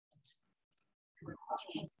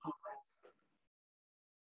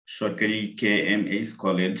সরকারি KMH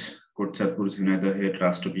college Kotchandpur ঝিনাইদহের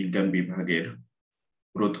রাষ্ট্রবিজ্ঞান বিভাগের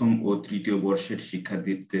প্রথম ও তৃতীয় বর্ষের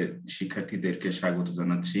শিক্ষার্থীদেরকে স্বাগত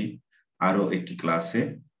জানাচ্ছি আরো একটি ক্লাসে।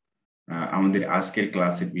 আমাদের আজকের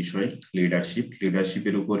ক্লাসের বিষয়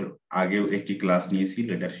লিডারশিপের উপর আগেও একটি ক্লাস নিয়েছি।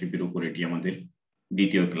 লিডারশিপের উপর এটি আমাদের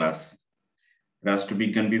দ্বিতীয় ক্লাস।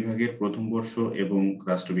 রাষ্ট্রবিজ্ঞান বিভাগের প্রথম বর্ষ এবং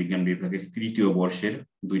রাষ্ট্রবিজ্ঞান বিভাগের তৃতীয় বর্ষের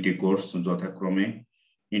দুইটি কোর্স যথাক্রমে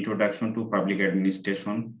ইন্ট্রোডাকশন টু পাবলিক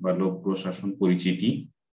অ্যাডমিনিস্ট্রেশন বা লোক প্রশাসন পরিচিতি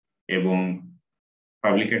এবং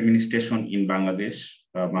পাবলিক অ্যাডমিনিস্ট্রেশন ইন বাংলাদেশ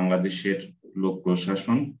বা বাংলাদেশের লোক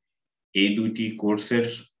প্রশাসন, এই দুইটি কোর্সের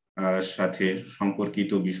সাথে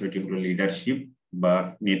সম্পর্কিত বিষয়টি হলো লিডারশিপ বা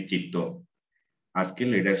নেতৃত্ব। আজকে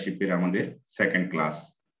লিডারশিপের আমাদের সেকেন্ড ক্লাস।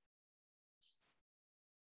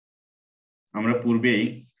 আমরা পূর্বেই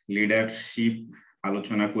লিডারশিপ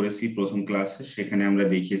আলোচনা করেছি প্রথম ক্লাসে। সেখানে আমরা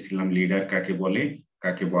দেখিয়েছিলাম লিডার কাকে বলে,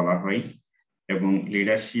 কাকে বলা হয় এবং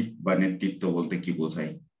লিডারশিপ বা নেতৃত্ব বলতে কি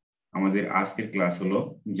বোঝায়। আমাদের আজকের ক্লাস হলো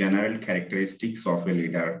general characteristics of a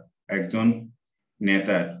leader. একজন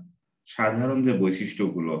নেতার সাধারণ যে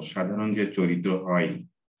বৈশিষ্ট্যগুলো, সাধারণ যে চরিত্র হয়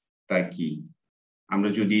তা কি। আমরা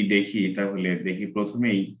যদি দেখি তাহলে দেখি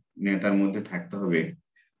প্রথমেই নেতার মধ্যে থাকতে হবে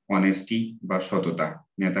অনেস্টি বা সততা।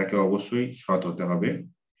 নেতাকে অবশ্যই সৎ হতে হবে।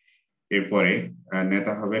 এরপরে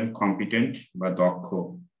নেতা হবেন কম্পিটেন্ট বা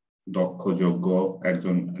যোগ্য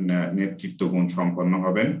একজন নেতৃত্ব গুণ সম্পন্ন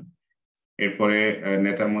হবেন। এরপরে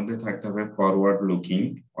নেতার মধ্যে থাকতে হবে ফরওয়ার্ড লুকিং,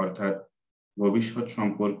 অর্থাৎ ভবিষ্যৎ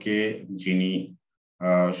সম্পর্কে যিনি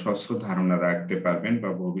স্বচ্ছ ধারণা রাখতে পারবেন বা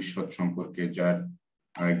ভবিষ্যৎ সম্পর্কে যার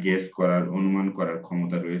গেস করার, অনুমান করার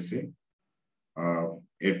ক্ষমতা রয়েছে।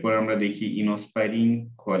 এরপর আমরা দেখি ইনস্পায়ারিং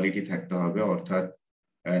কোয়ালিটি থাকতে হবে, অর্থাৎ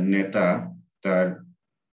নেতা তার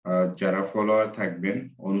যারা ফলোয়ার থাকবেন,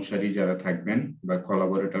 অনুসারী যারা থাকবেন বা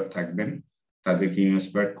কোলাবোরেটর থাকবেন, তাদেরকে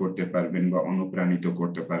ইন্সপায়ার করতে পারবেন বা অনুপ্রাণিত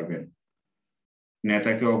করতে পারবেন।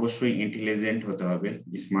 নেতাকে অবশ্যই ইন্টেলিজেন্ট হতে হবে,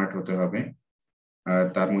 স্মার্ট হতে হবে,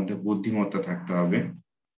 তার মধ্যে বুদ্ধিমত্তা থাকতে হবে।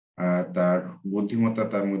 তার বুদ্ধিমত্তা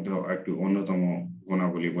তার মধ্যে একটি অন্যতম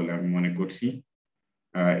গুণাবলী বলে আমি মনে করছি।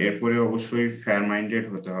 এরপরে অবশ্যই ফেয়ার মাইন্ডেড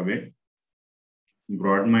হতে হবে,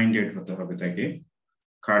 ব্রড মাইন্ডেড হতে হবে তাকে,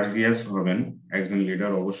 কার্জিয়াস হবেন। একজন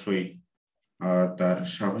লিডার অবশ্যই তার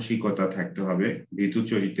সাহসিকতা থাকতে হবে। ভীতু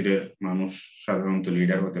চরিত্রের মানুষ সাধারণত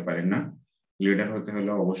লিডার হতে পারেন না। লিডার হতে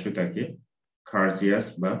হলে অবশ্যই তাকে কার্জিয়াস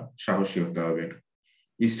বা সাহসী হতে হবে।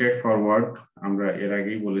 স্ট্রেট ফরওয়ার্ড, আমরা এর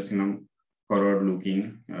আগেই বলেছিলাম ফরওয়ার্ড লুকিং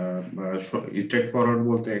বা স্ট্রেট ফরওয়ার্ড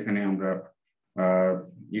বলতে এখানে আমরা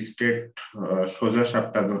স্ট্রেট সোজা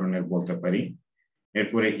সাপটা ধরনের বলতে পারি।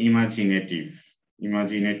 এরপরে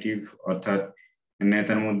ইমাজিনেটিভ অর্থাৎ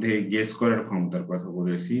নেতার মধ্যে গেস করার ক্ষমতার কথা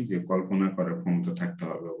বলেছি, যে কল্পনা করার ক্ষমতা থাকতে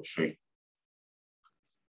হবে অবশ্যই।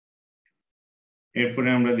 এরপরে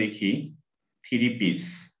আমরা দেখি three piece.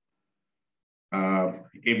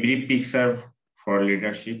 A brief picture for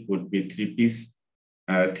leadership would be three piece.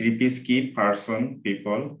 Three piece কি? Person,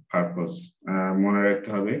 people, purpose. মনে রাখতে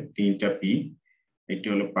হবে তিনটা পি। একটি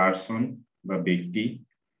হলো পার্সন বা ব্যক্তি,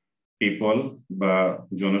 পিপল বা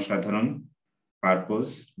জনসাধারণ, পারপোজ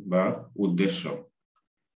বা উদ্দেশ্য।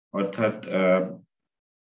 অর্থাৎ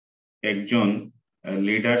একজন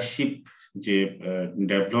লিডারশিপ যে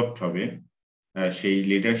ডেভেলপড হবে, সেই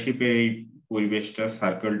লিডারশিপের এই পরিবেশটা,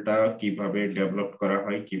 সার্কেলটা কিভাবে ডেভেলপ করা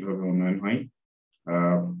হয়, কিভাবে উন্নয়ন হয়,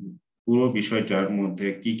 পুরো বিষয়টার মধ্যে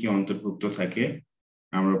কি কি অন্তর্ভুক্ত থাকে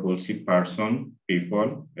আমরা বলছি পার্সন, পিপল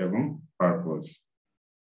এবং পারপোজ।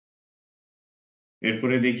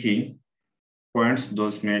 এরপরে দেখি points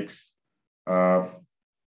those makes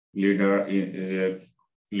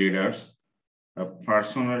leaders,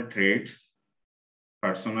 personal traits,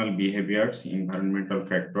 personal behaviours, environmental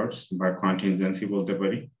factors বা কন্টিনজেন্সি বলতে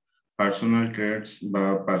পারি। পার্সোনাল ট্রেটস বা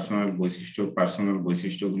পার্সোনাল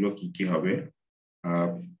বৈশিষ্ট্যগুলো কি কি হবে?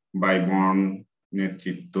 বাই বর্ন,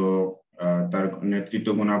 নেতৃত্ব, তার নেতৃত্ব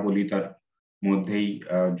গুণাবলী তার মধ্যেই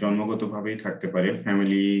জন্মগতভাবেই থাকতে পারে।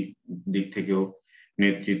 ফ্যামিলি দিক থেকেও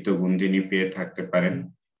নেতৃত্ব গুণ তিনি পেয়ে থাকতে পারেন।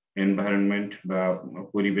 এনভায়রনমেন্ট বা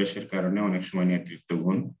পরিবেশের কারণে অনেক সময় নেতৃত্ব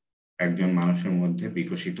গুণ একজন মানুষের মধ্যে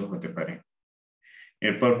বিকশিত হতে পারে।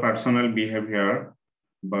 এরপর পার্সোনাল বিহেভিয়ার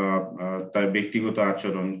বা তার ব্যক্তিগত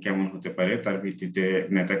আচরণ কেমন হতে পারে, তার ভিত্তিতে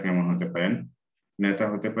নেতা কেমন হতে পারেন। নেতা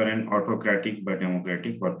হতে পারেন অটোক্র্যাটিক বা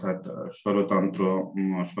ডেমোক্রেটিক, অর্থাৎ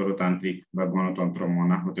স্বরতান্ত্রিক বা গণতন্ত্র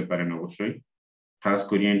মনা হতে পারেন অবশ্যই। টাস্ক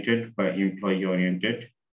ওরিয়েন্টেড বা এমপ্লয়ি ওরিয়েন্টেড।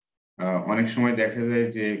 অনেক সময় দেখা যায়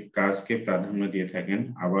যে কাজকে প্রাধান্য দিয়ে থাকেন,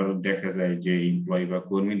 আবার দেখা যায় যে এমপ্লয়ি বা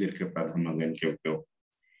কর্মীদেরকে প্রাধান্য দেন কেউ কেউ।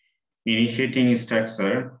 ইনিশিয়েটিং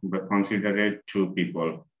স্ট্রাকচার বা কনসিডারেট টু পিপল,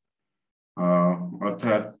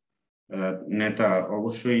 অর্থাৎ নেতা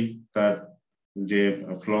অবশ্যই তার যে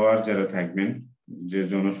ফলোয়ার যারা থাকবেন, যে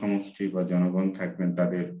জনসমষ্টি বা জনগণ থাকবেন,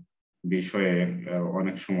 তাদের বিষয়ে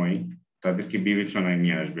অনেক সময় তাদেরকে বিবেচনায়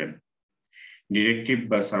নিয়ে আসবেন। ডিরেক্টিভ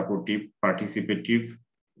বা সাপোর্টিভ, পার্টিসিপেটিভ,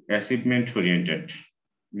 অ্যাচিভমেন্ট ওরিয়েন্টেড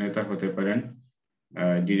নেতা হতে পারেন।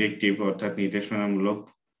 ডিরেক্টিভ অর্থাৎ নির্দেশনামূলক,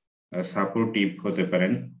 সাপোর্টিভ হতে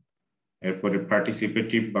পারেন, এরপরে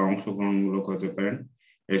পার্টিসিপেটিভ বা অংশগ্রহণমূলক হতে পারেন,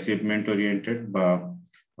 অ্যাচিভমেন্ট ওরিয়েন্টেড বা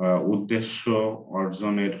উদ্দেশ্য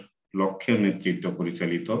অর্জনের লক্ষ্যে নেতৃত্ব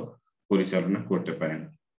পরিচালনা করতে পারেন।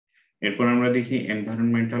 এরপর আমরা দেখি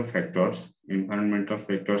এনভায়রনমেন্টাল ফ্যাক্টরস। এনভায়রনমেন্টাল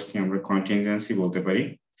ফ্যাক্টরস কি আমরা কন্টিনজেন্সি বলতে পারি।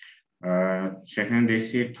 সেখানে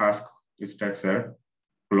দেখছি task structure,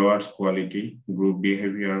 followers quality, group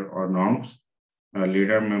behaviour or norms,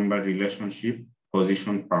 leader member relationship,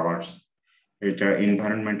 position powers. এটা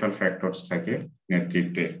এনভায়রনমেন্টাল ফ্যাক্টরস থাকে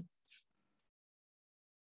নেতৃত্বে।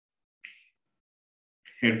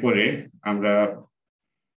 এরপরে আমরা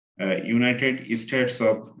ইউনাইটেড স্টেটস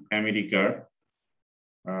অফ আমেরিকার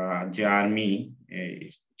যে আর্মি,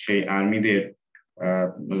 সেই আর্মিদের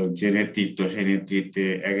যে নেতৃত্ব, সেই নেতৃত্বে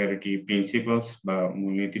 11টি প্রিন্সিপালস বা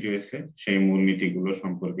মূলনীতি রয়েছে। সেই মূলনীতিগুলো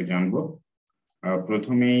সম্পর্কে জানবো।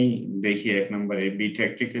 প্রথমেই দেখি 1 নম্বরে B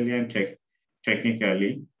tactically and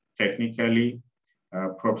technically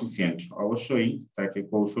proficient. অবশ্যই তাকে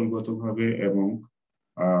কৌশলগতভাবে এবং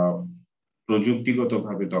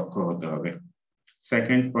প্রযুক্তিগতভাবে দক্ষ হতে হবে।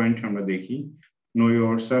 সেকেন্ড পয়েন্ট আমরা দেখি no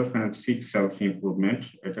yourself and sick self improvement.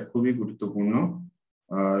 এটা খুবই গুরুত্বপূর্ণ।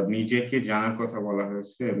 নিজেকে জানার কথা বলা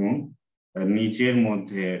হয়েছে এবং নিজের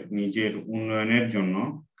মধ্যে নিজের উন্নয়নের জন্য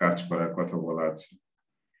কাজ করার কথা বলা আছে।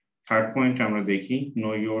 থার্ড পয়েন্ট আমরা দেখি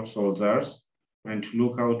know your soldiers and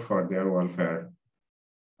look out for their welfare.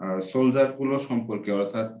 Soldier গুলো সম্পর্কে,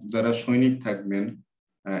 অর্থাৎ যারা সৈনিক থাকবেন,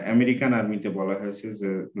 আমেরিকান আর্মিতে বলা হয়েছে যে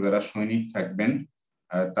যারা সৈনিক থাকবেন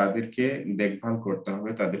তাদেরকে দেখভাল করতে হবে,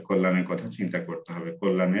 তাদের কল্যাণের কথা চিন্তা করতে হবে,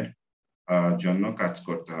 কল্যাণের জন্য কাজ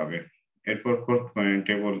করতে হবে। এরপর ফোর্থ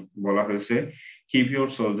পয়েন্টে বলা হয়েছে কিপ ইউর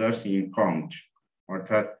সোলজার্স ইনফর্মড,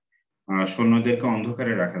 অর্থাৎ সৈন্যদেরকে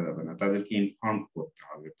অন্ধকারে রাখা যাবে না, তাদেরকে ইনফর্ম করতে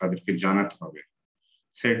হবে, তাদেরকে জানাতে হবে।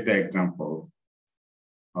 সেট দ্য এক্সাম্পল,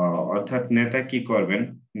 অর্থাৎ নেতা কি করবেন,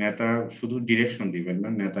 নেতা শুধু ডিরেকশন দিবেন না,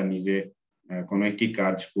 নেতা নিজে কোনো একটি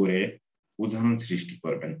কাজ করে উদাহরণ সৃষ্টি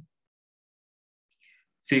করবেন।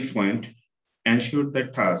 6 point, ensure that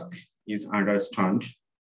task is understood,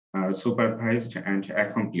 supervised and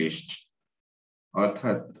accomplished.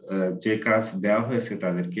 অর্থাৎ যে কাজ দেওয়া হয়েছে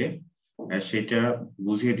তাদেরকে সেটা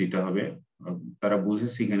বুঝিয়ে দিতে হবে, তারা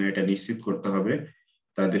বুঝেছে কিনা এটা নিশ্চিত করতে হবে,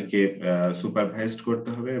 তাদেরকে সুপারভাইজড করতে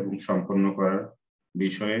হবে এবং সম্পন্ন করার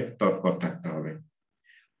বিষয়ে তৎপর থাকতে হবে।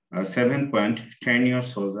 7 point, train your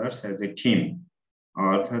soldiers as a team,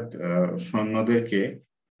 অর্থাৎ সৈন্যদেরকে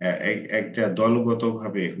একটা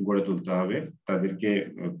দলগতভাবে গড়ে তুলতে হবে, তাদেরকে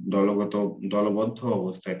দলবদ্ধ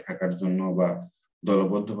অবস্থায় থাকার জন্য বা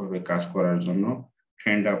দলবদ্ধভাবে কাজ করার জন্য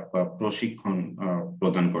ট্রেন্ড আপ বা প্রশিক্ষণ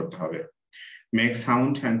প্রদান করতে হবে। Make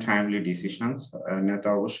sound and timely decisions, নেতা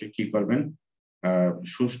অবশ্যই কি করবেন,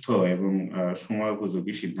 সুস্থ এবং সময়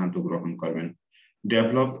উপযোগী সিদ্ধান্ত গ্রহণ করবেন।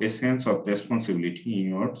 Develop a sense of responsibility in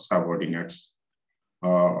your সাবঅর্ডিনেটস,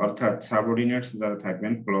 অর্থাৎ সাবঅর্ডিনেটস যারা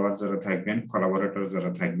থাকবেন, ফলোয়ার যারা থাকবেন, কোলাবোরেটর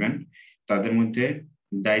যারা থাকবেন, তাদের মধ্যে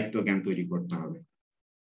দায়িত্ব জ্ঞান তৈরি করতে হবে।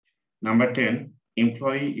 Number 10,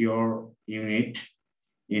 employ your unit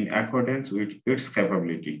in accordance with its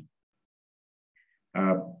capability.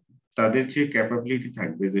 তাদের যে ক্যাপাবিলিটি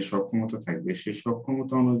থাকবে, যে সক্ষমতা থাকবে, সেই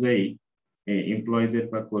সক্ষমতা অনুযায়ী এমপ্লয়ীদের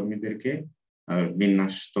বা কর্মীদেরকে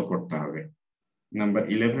বিন্যস্ত করতে হবে। Number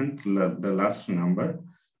 11, the last number,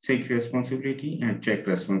 take responsibility and take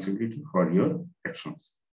responsibility for your actions.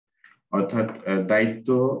 অর্থাৎ দায়িত্ব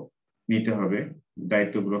নিতে হবে,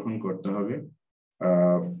 দায়িত্ব গ্রহণ করতে হবে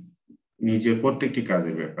নিজের প্রত্যেকটি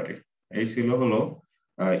কাজের ব্যাপারে। এই ছিল হলো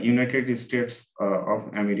ইউনাইটেড স্টেটস অফ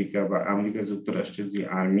আমেরিকা বা আমেরিকা যুক্তরাষ্ট্রের যে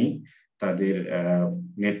আর্মি, তাদের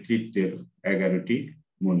নেতৃত্বের 11টি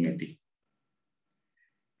মূলনীতি।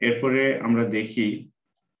 এরপরে আমরা দেখি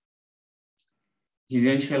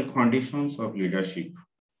essential conditions of leadership,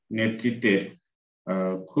 নেতৃত্বের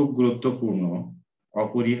খুব গুরুত্বপূর্ণ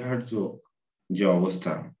অপরিহার্য যে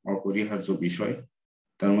অবস্থা, অপরিহার্য বিষয়,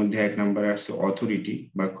 তার মধ্যে 1 নম্বরে আসছে অথরিটি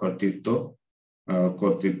বা কর্তৃত্ব,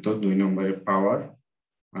 2 নম্বরে পাওয়ার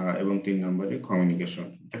এবং 3 নম্বরে কমিউনিকেশন।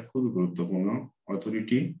 এটা খুবই গুরুত্বপূর্ণ,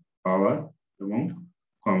 অথরিটি, পাওয়ার এবং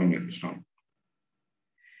কমিউনিকেশন।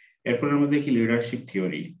 এরপর আমরা দেখি লিডারশিপ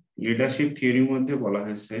থিওরি। লিডারশিপ থিওরির মধ্যে বলা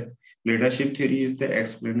হয়েছে leadership theory is the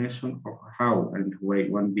explanation of how and why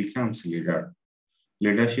one becomes leader.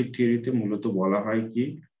 Leadership থিওরিতে মূলত বলা হয় কি,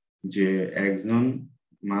 যে একজন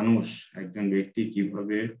মানুষ, একজন ব্যক্তি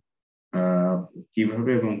কিভাবে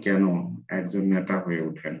কিভাবে এবং কেন একজন নেতা হয়ে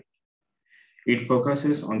ওঠেন। It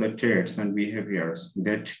focuses on the traits and behaviors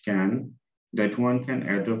that one can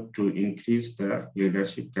adopt to increase the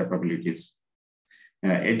leadership capabilities.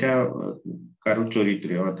 এটা কারো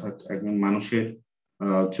চরিত্রে অর্থাৎ একজন মানুষের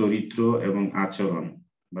চরিত্র এবং আচরণ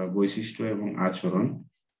বা বৈশিষ্ট্য এবং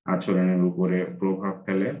আচরণের উপরে প্রভাব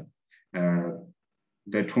ফেলে,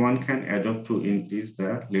 that one can adopt to increase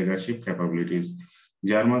the leadership capabilities,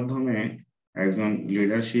 যার মাধ্যমে একজন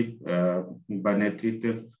লিডারশিপ বা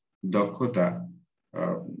নেতৃত্বের দক্ষতা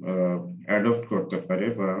অ্যাডপ্ট করতে পারে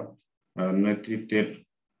বা নেতৃত্বের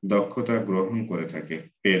দক্ষতা গ্রহণ করে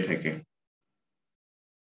পেয়ে থাকে।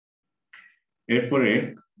 এরপরে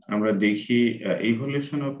আমরা দেখি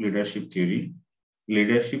evolution of leadership theory.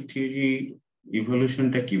 Leadership theory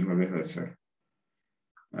ইভলিউশনটা কিভাবে হয়েছে।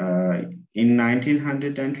 ইন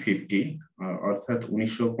 1950 অর্থাৎ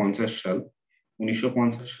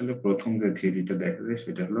 1950 সালে প্রথম যে থিওরিটা দেখা যায়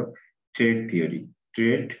সেটা হলো ট্রেড থিওরি।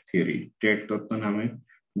 ট্রেড তত্ত্ব নামে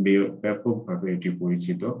ব্যাপকভাবে এটি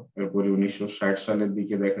পরিচিত। এরপরে 1960 সালের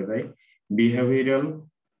দিকে দেখা যায় বিহেভিয়ারাল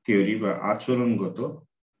থিওরি বা আচরণগত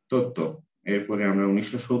তত্ত্ব। এরপরে আমরা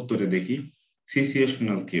 1970-এ দেখি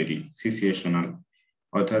সিচুয়েশনাল থিওরি।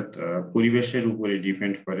 অর্থাৎ পরিবেশের উপরে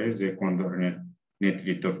ডিপেন্ড করে যে কোন ধরনের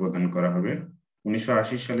নেতৃত্ব প্রদান করা হবে।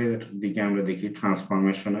 1980 সালের দিকে আমরা দেখি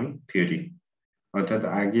ট্রান্সফরমেশনাল থিওরি, অর্থাৎ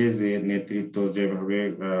আগে যে নেতৃত্ব যেভাবে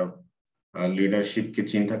লিডারশিপকে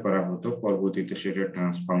চিন্তা করা হতো পরবর্তীতে সেটা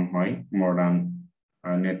ট্রান্সফর্ম হয় মডার্ন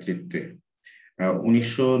নেতৃত্বে।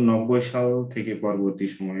 1990 সাল থেকে পরবর্তী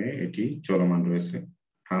সময়ে এটি চলমান রয়েছে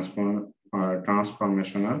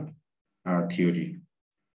ট্রান্সফরমেশনাল থিওরি।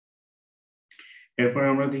 এরপর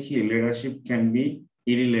আমরা দেখি লিডারশিপ ক্যান বি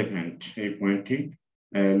ইরিলেভেন্ট। এই পয়েন্টটি,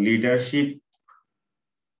 লিডারশিপ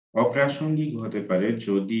অপ্রাসঙ্গিক হতে পারে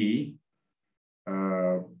যদি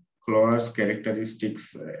ক্লোজ ক্যারেক্টারিস্টিক্স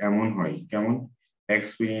এমন হয়, কেমন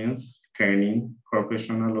experience, training,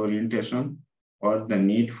 professional orientation or the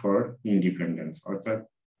need for independence. অর্থাৎ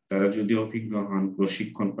তারা যদি অভিজ্ঞ হন,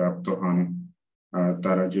 প্রশিক্ষণ প্রাপ্ত হন,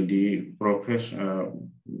 তারা যদি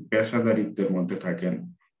পেশাদারিত্বের মধ্যে থাকেন,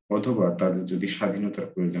 অথবা তাদের যদি স্বাধীনতার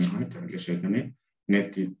প্রয়োজন হয়, তাহলে সেখানে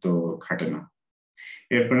নেতৃত্ব খাটে না।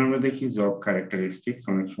 এরপর আমরা দেখি জব ক্যারেক্টারিস্টিক্স।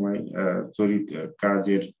 অনেক সময়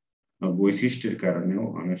কাজের বৈশিষ্ট্যের কারণেও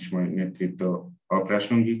অনেক সময় নেতৃত্ব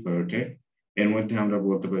অপ্রাসঙ্গিক হয়ে ওঠে। এর মধ্যে আমরা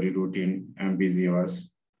বলতে পারি রুটিন, অ্যাম্বিজিয়াস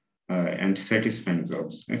এন্ড স্যাটিসফাইং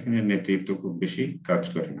জবস। এখানে নেতৃত্ব খুব বেশি কাজ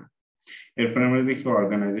করে না। এরপর আমরা দেখি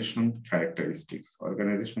অর্গানাইজেশন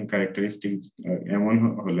ক্যারেক্টারিস্টিক্স এমন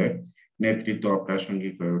হলে নেতৃত্ব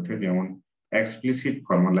অপ্রাসঙ্গিক হয়ে ওঠে, যেমন explicit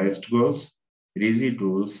ফর্মালাইজড goals, rigid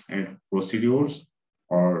rules and procedures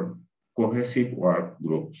or cohesive work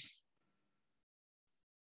groups.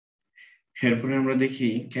 এরপরে আমরা দেখি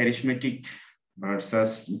ক্যারিসমেটিক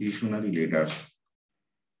ভার্সাস ভিশনারি লিডার্স।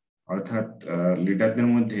 অর্থাৎ লিডারদের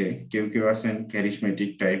মধ্যে কেউ কেউ আছেন ক্যারিসমেটিক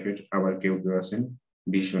টাইপের, আবার কেউ কেউ আছেন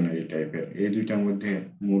ভিশনারি টাইপের। এই দুইটার মধ্যে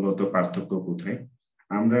মূলত পার্থক্য কোথায়?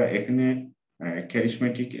 আমরা এখানে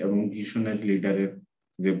ক্যারিসমেটিক এবং ভিশনারি লিডারের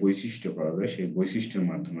যে বৈশিষ্ট্য পাওয়া যায় সেই বৈশিষ্ট্যের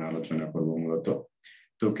মাধ্যমে আলোচনা করব মূলত।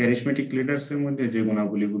 তো ক্যারিসমেটিক লিডার্স এর মধ্যে যে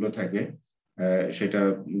গুণাবলীগুলো থাকে সেটা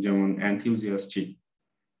যেমন enthusiastic,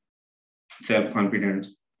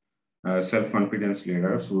 self-confidence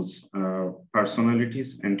leaders whose personalities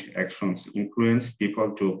and actions influence people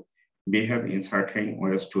to behave in certain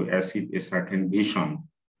ways to achieve a certain vision.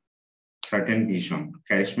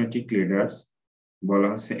 Charismatic leaders বলা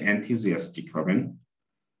হচ্ছে enthusiastic হবেন,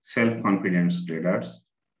 self-confidence leaders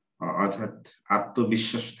অর্থাৎ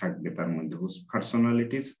আত্মবিশ্বাস থাকবে তার মধ্যে, whose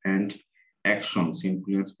personalities and actions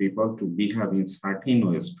influence people to behave in certain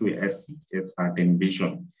ways to achieve a certain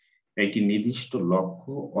vision. একটি নির্দিষ্ট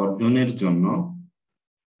লক্ষ্য অর্জনের জন্য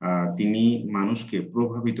তিনি মানুষকে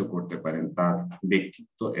প্রভাবিত করতে পারেন তার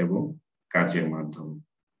ব্যক্তিত্ব এবং কাজের মাধ্যমে।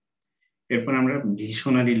 এরপর আমরা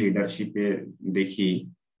ভিশনারি লিডারশিপে দেখি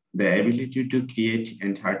the ability to create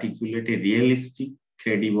and articulate a realistic,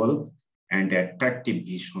 credible and attractive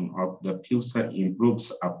vision of the future improves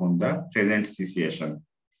upon the present situation.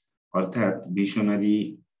 অর্থাৎ ভিশনারি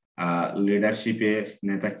লিডারশিপের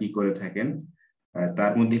নেতা কি করে থাকেন,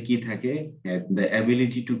 তার মধ্যে কি থাকে, the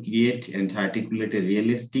ability to create and articulate a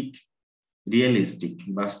realistic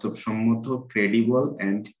বাস্তবসম্মত, credible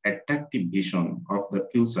and attractive vision of the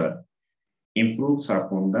future improves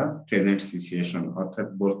upon the present situation. অর্থাৎ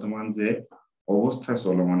বর্তমান যে অবস্থা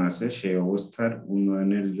চলমান আছে সেই অবস্থার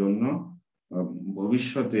উন্নয়নের জন্য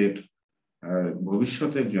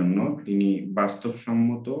ভবিষ্যতের জন্য তিনি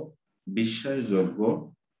বাস্তবসম্মত, বিশ্বাসযোগ্য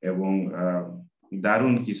এবং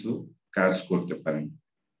দারুণ কিছু কাজ করতে পারেন।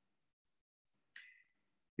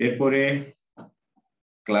 এরপরে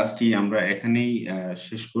ক্লাসটি আমরা এখানেই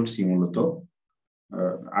শেষ করছি মূলত।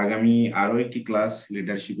 আগামী আরো একটি ক্লাস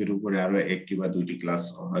লিডারশিপের উপরে আরো একটি বা দুইটি ক্লাস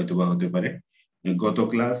হয়তোবা হতে পারে। গত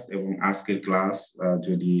ক্লাস এবং আজকের ক্লাস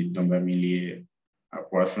যদি তোমরা মিলিয়ে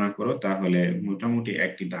পড়াশোনা করো তাহলে মোটামুটি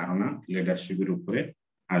একটি ধারণা লিডারশিপের উপরে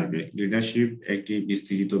আসবে। লিডারশিপ একটি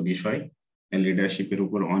বিস্তৃত বিষয়, লিডারশিপের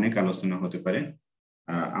উপর অনেক আলোচনা হতে পারে।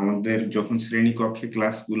 আমাদের যখন শ্রেণীকক্ষে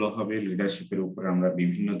ক্লাসগুলো হবে লিডারশিপের উপর আমরা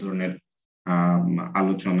বিভিন্ন ধরনের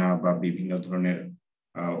আলোচনা বা বিভিন্ন ধরনের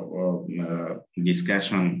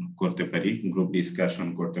ডিসকাশন করতে পারি, গ্রুপ ডিসকাশন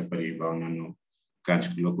করতে পারি বা অন্যান্য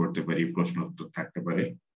কাজগুলো করতে পারি, প্রশ্ন উত্তর থাকতে পারে।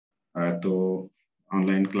 তো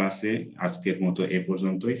অনলাইন ক্লাসে আজকের মতো এ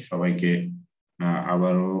পর্যন্তই। সবাইকে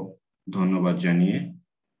আবারও ধন্যবাদ জানিয়ে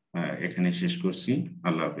এখানে শেষ করছি।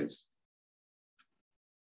 আল্লাহ হাফেজ।